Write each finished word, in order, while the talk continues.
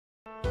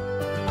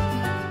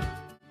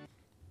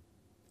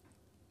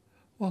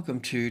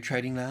Welcome to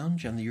Trading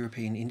Lounge and the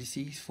European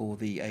indices for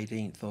the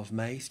 18th of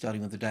May,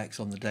 starting with the DAX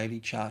on the daily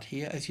chart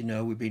here. As you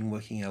know, we've been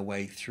working our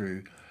way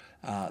through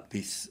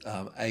this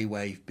A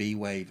wave, B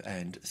wave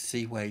and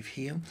C wave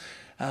here.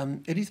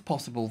 It is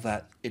possible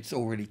that it's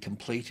already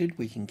completed.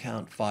 We can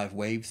count 5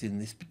 waves in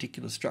this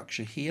particular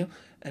structure here.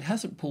 It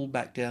hasn't pulled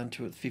back down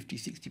to its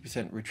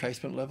 50-60%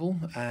 retracement level,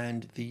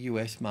 and the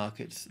US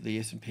markets, the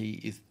S&P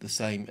is the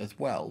same as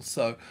well.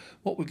 So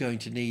what we're going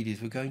to need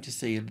is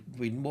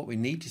what we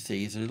need to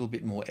see is a little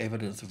bit more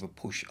evidence of a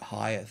push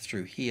higher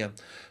through here.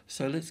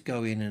 So let's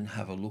go in and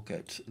have a look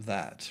at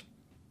that.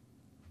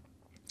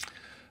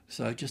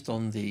 So just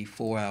on the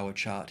 4-hour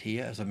chart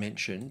here, as I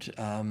mentioned,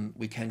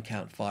 we can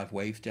count 5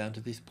 waves down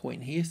to this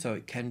point here. So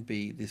it can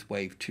be, this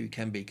wave 2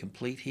 can be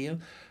complete here.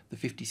 The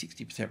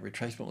 50-60%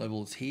 retracement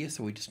level is here,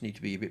 so we just need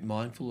to be a bit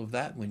mindful of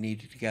that. We need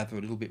to gather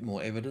a little bit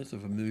more evidence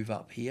of a move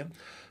up here.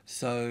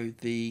 So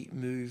the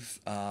move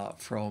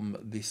from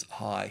this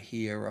high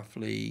here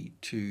roughly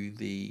to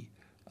the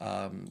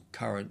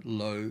current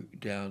low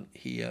down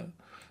here,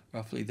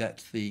 roughly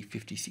that's the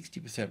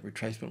 50-60%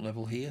 retracement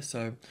level here.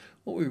 So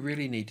what we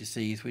really need to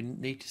see is we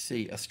need to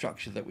see a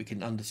structure that we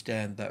can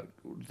understand that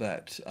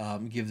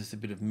gives us a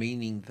bit of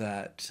meaning,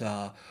 that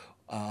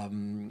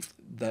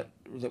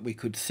that we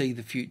could see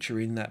the future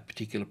in that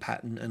particular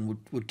pattern and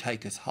would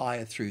take us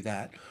higher through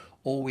that.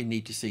 Or we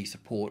need to see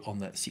support on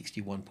that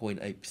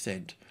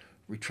 61.8%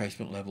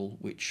 retracement level,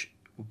 which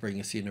will bring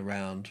us in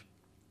around,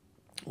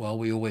 well,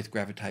 we always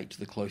gravitate to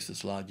the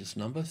closest largest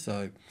number,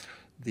 so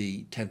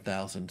the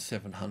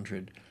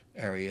 10,700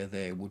 area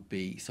there would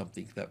be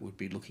something that would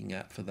be looking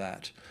at for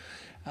that.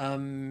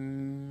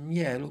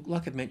 Yeah, look,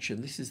 like I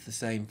mentioned, this is the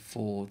same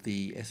for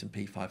the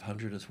S&P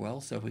 500 as well.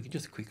 So if we can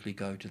just quickly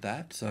go to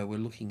that. So we're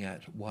looking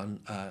at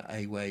one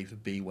A wave, a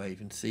B wave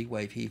and C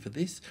wave here for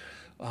this.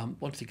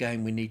 Once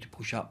again, we need to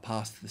push up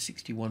past the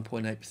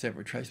 61.8%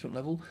 retracement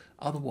level.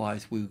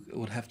 Otherwise, we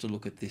would have to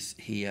look at this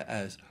here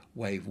as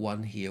wave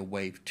 1 here,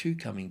 wave 2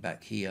 coming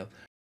back here,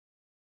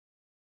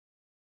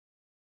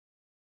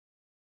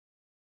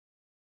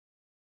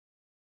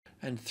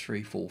 and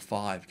 3, 4,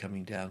 5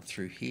 coming down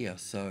through here.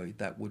 So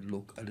that would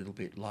look a little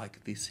bit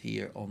like this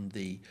here on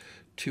the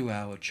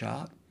 2-hour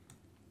chart.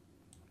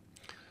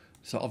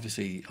 So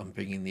obviously I'm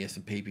bringing the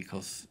S&P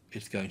because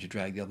it's going to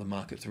drag the other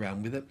markets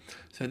around with it.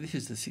 So this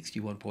is the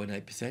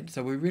 61.8%.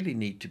 So we really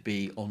need to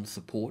be on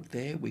support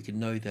there. We can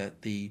know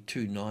that the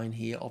 2.9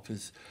 here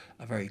offers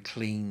a very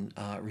clean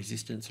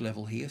resistance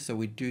level here. So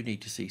we do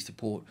need to see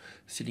support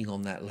sitting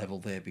on that level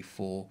there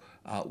before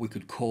we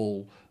could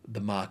call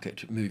the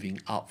market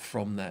moving up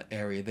from that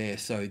area there.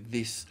 So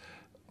this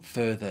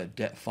further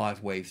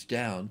 5 waves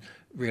down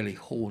really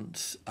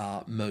haunts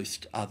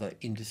most other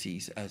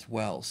indices as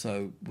well.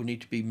 So we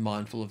need to be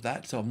mindful of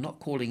that. So I'm not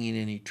calling in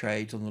any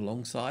trades on the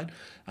long side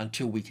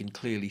until we can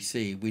clearly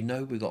see. We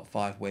know we've got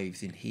 5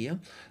 waves in here,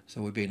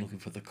 so we've been looking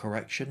for the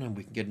correction, and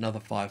we can get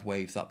another 5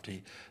 waves up to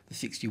the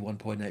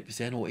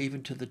 61.8% or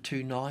even to the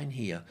 2.9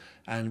 here,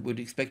 and would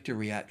expect a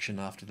reaction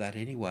after that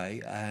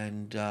anyway.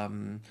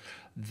 And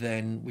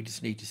then we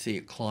just need to see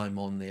it climb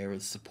on there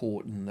as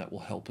support, and that will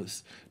help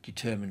us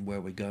determine where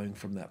we're going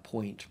from that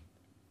point.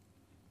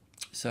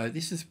 So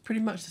this is pretty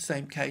much the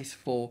same case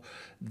for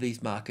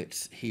these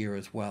markets here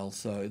as well.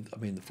 So I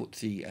mean the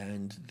FTSE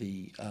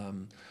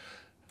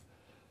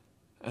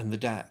and the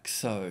DAX.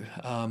 So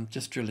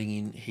just drilling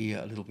in here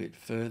a little bit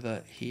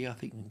further here, I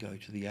think we can go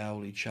to the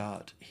hourly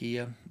chart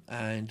here,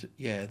 and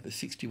yeah, the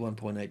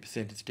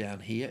 61.8% is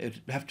down here.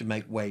 It'd have to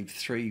make wave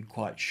 3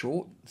 quite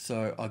short,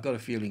 so I got a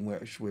feeling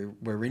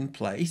we're in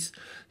place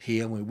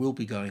here and we will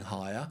be going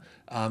higher.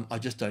 I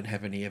just don't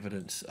have any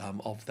evidence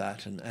of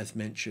that, and as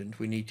mentioned,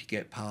 we need to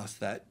get past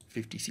that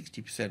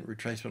 50-60%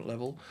 retracement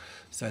level,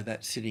 so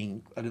that's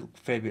sitting a little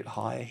fair bit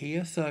higher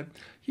here. So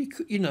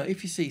you know,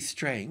 if you see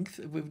strength,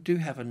 we do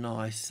have a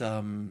nice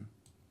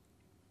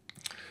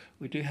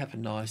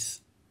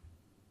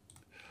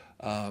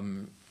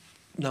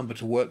number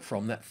to work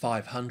from, that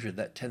 500,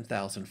 that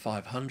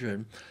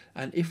 10,500.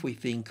 And if we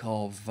think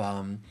of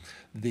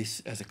this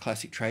as a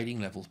classic trading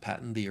levels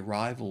pattern, the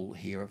arrival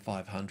here at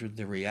 500,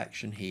 the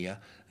reaction here,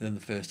 and then the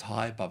first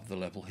high above the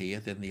level here,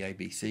 then the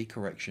ABC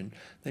correction,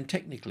 then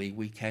technically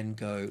we can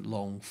go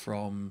long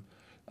from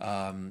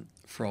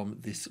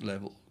this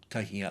level,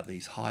 taking out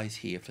these highs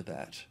here for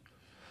that.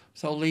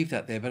 So I'll leave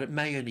that there, but it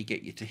may only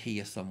get you to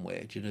here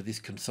somewhere, you know, this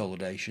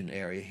consolidation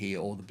area here,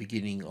 or the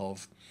beginning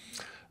of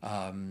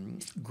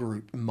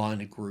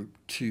minor group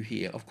 2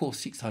 here. Of course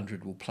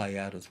 600 will play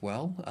out as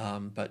well,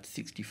 but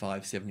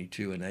 65,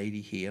 72 and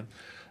 80 here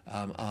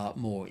are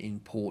more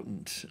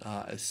important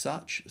as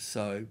such.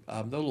 So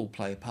they'll all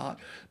play a part,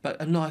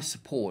 but a nice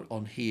support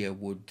on here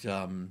would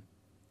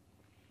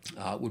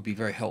be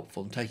very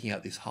helpful, and taking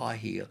out this high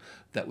here,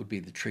 that would be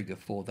the trigger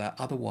for that.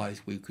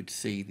 Otherwise we could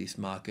see this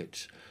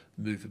market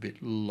move a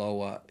bit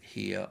lower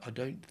here. I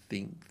don't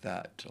think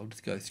that, I'll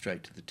just go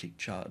straight to the tick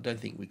chart, I don't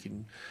think we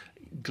can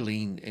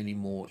glean any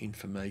more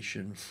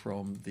information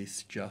from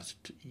this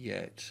just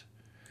yet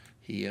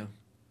here.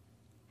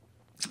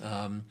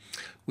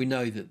 We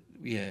know that,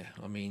 yeah,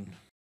 I mean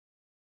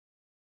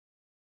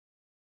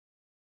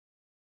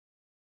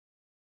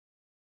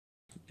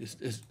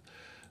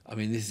I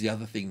mean, this is the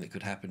other thing that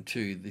could happen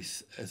too.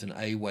 This as an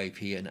A wave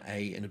here, an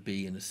A and a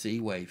B and a C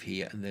wave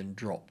here, and then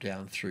drop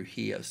down through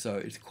here. So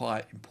it's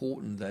quite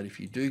important that if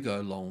you do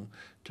go long,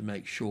 to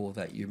make sure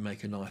that you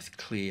make a nice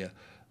clear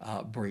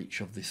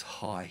breach of this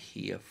high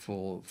here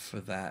for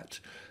that.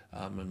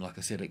 And like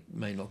I said, it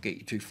may not get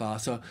you too far.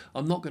 So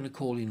I'm not going to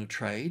call in a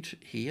trade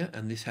here,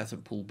 and this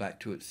hasn't pulled back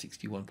to its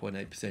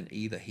 61.8%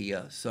 either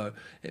here. So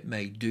it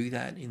may do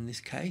that in this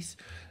case.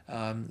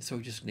 So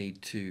we just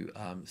need to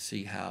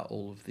see how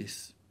all of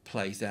this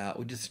plays out.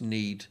 We just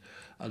need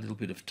a little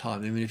bit of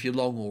time. I mean, if you're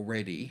long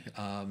already,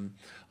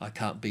 I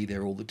can't be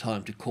there all the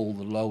time to call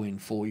the low in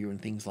for you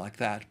and things like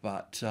that,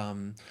 but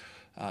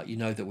you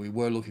know that we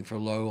were looking for a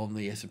low on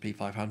the S&P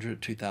 500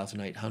 at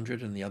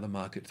 2,800, and the other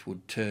markets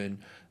would turn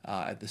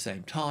at the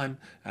same time,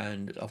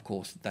 and of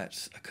course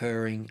that's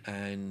occurring,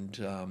 and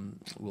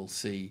we'll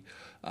see.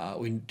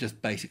 We're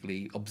just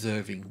basically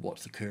observing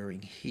what's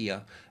occurring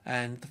here,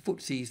 and the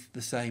FTSE's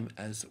the same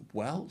as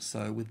well.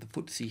 So with the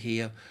FTSE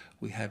here,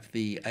 we have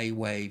the A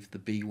wave, the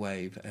B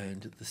wave,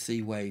 and the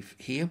C wave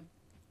here.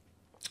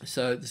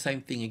 So the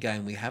same thing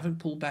again, we haven't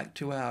pulled back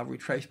to our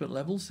retracement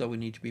levels, so we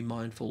need to be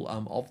mindful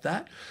of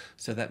that.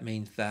 So that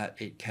means that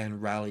it can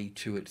rally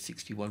to its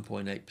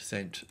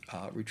 61.8%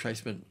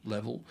 retracement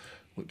level,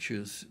 which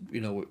is,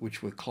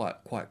 which we're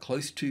quite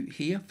close to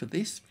here for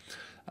this.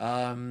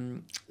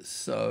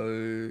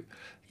 So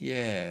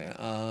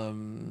yeah,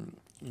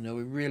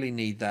 we really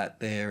need that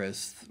there,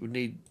 as we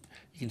need.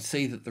 You can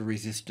see that the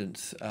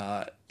resistance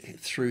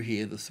through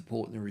here, the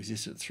support and the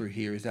resistance through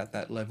here is at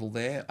that level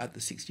there at the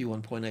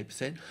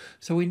 61.8%.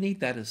 So we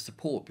need that as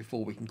support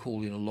before we can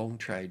call in a long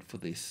trade for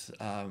this.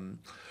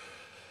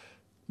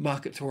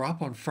 Markets were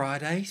up on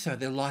Friday, so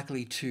they're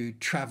likely to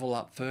travel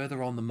up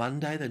further on the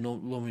Monday. They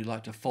normally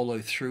like to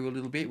follow through a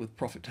little bit with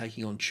profit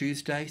taking on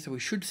Tuesday. So we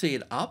should see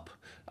it up,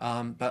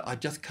 but I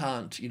just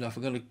can't, if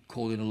we're going to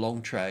call in a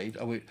long trade,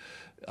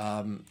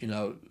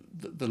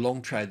 the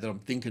long trade that I'm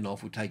thinking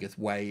of will take us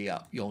way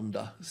up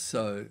yonder.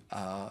 So,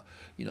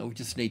 we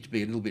just need to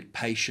be a little bit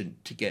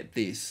patient to get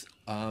this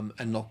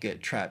and not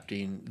get trapped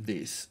in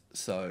this.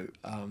 So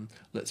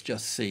let's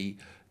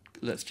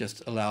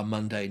just allow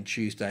Monday and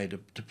Tuesday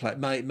to play.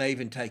 May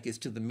even take us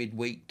to the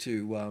midweek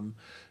to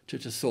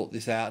sort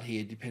this out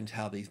here. It depends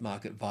how these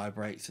market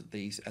vibrates at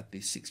these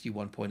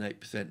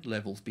 61.8%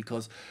 levels,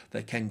 because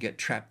they can get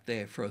trapped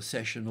there for a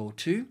session or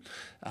two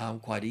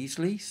quite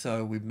easily.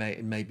 So it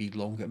may be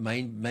longer.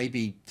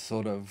 Maybe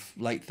sort of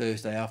late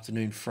Thursday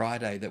afternoon,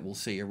 Friday, that we'll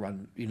see a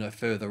run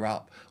further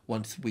up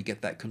once we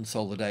get that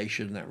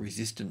consolidation, that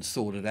resistance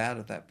sorted out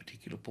at that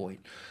particular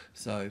point.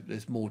 So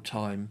there's more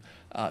time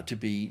to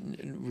be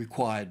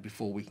required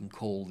before we can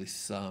call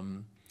this.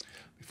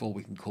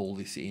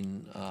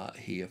 In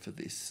here for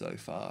this so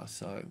far.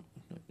 So I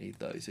don't need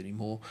those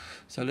anymore.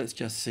 So let's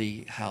just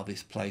see how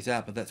this plays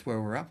out. But that's where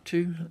we're up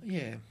to.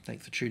 Yeah,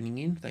 thanks for tuning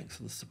in. Thanks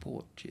for the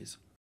support. Cheers.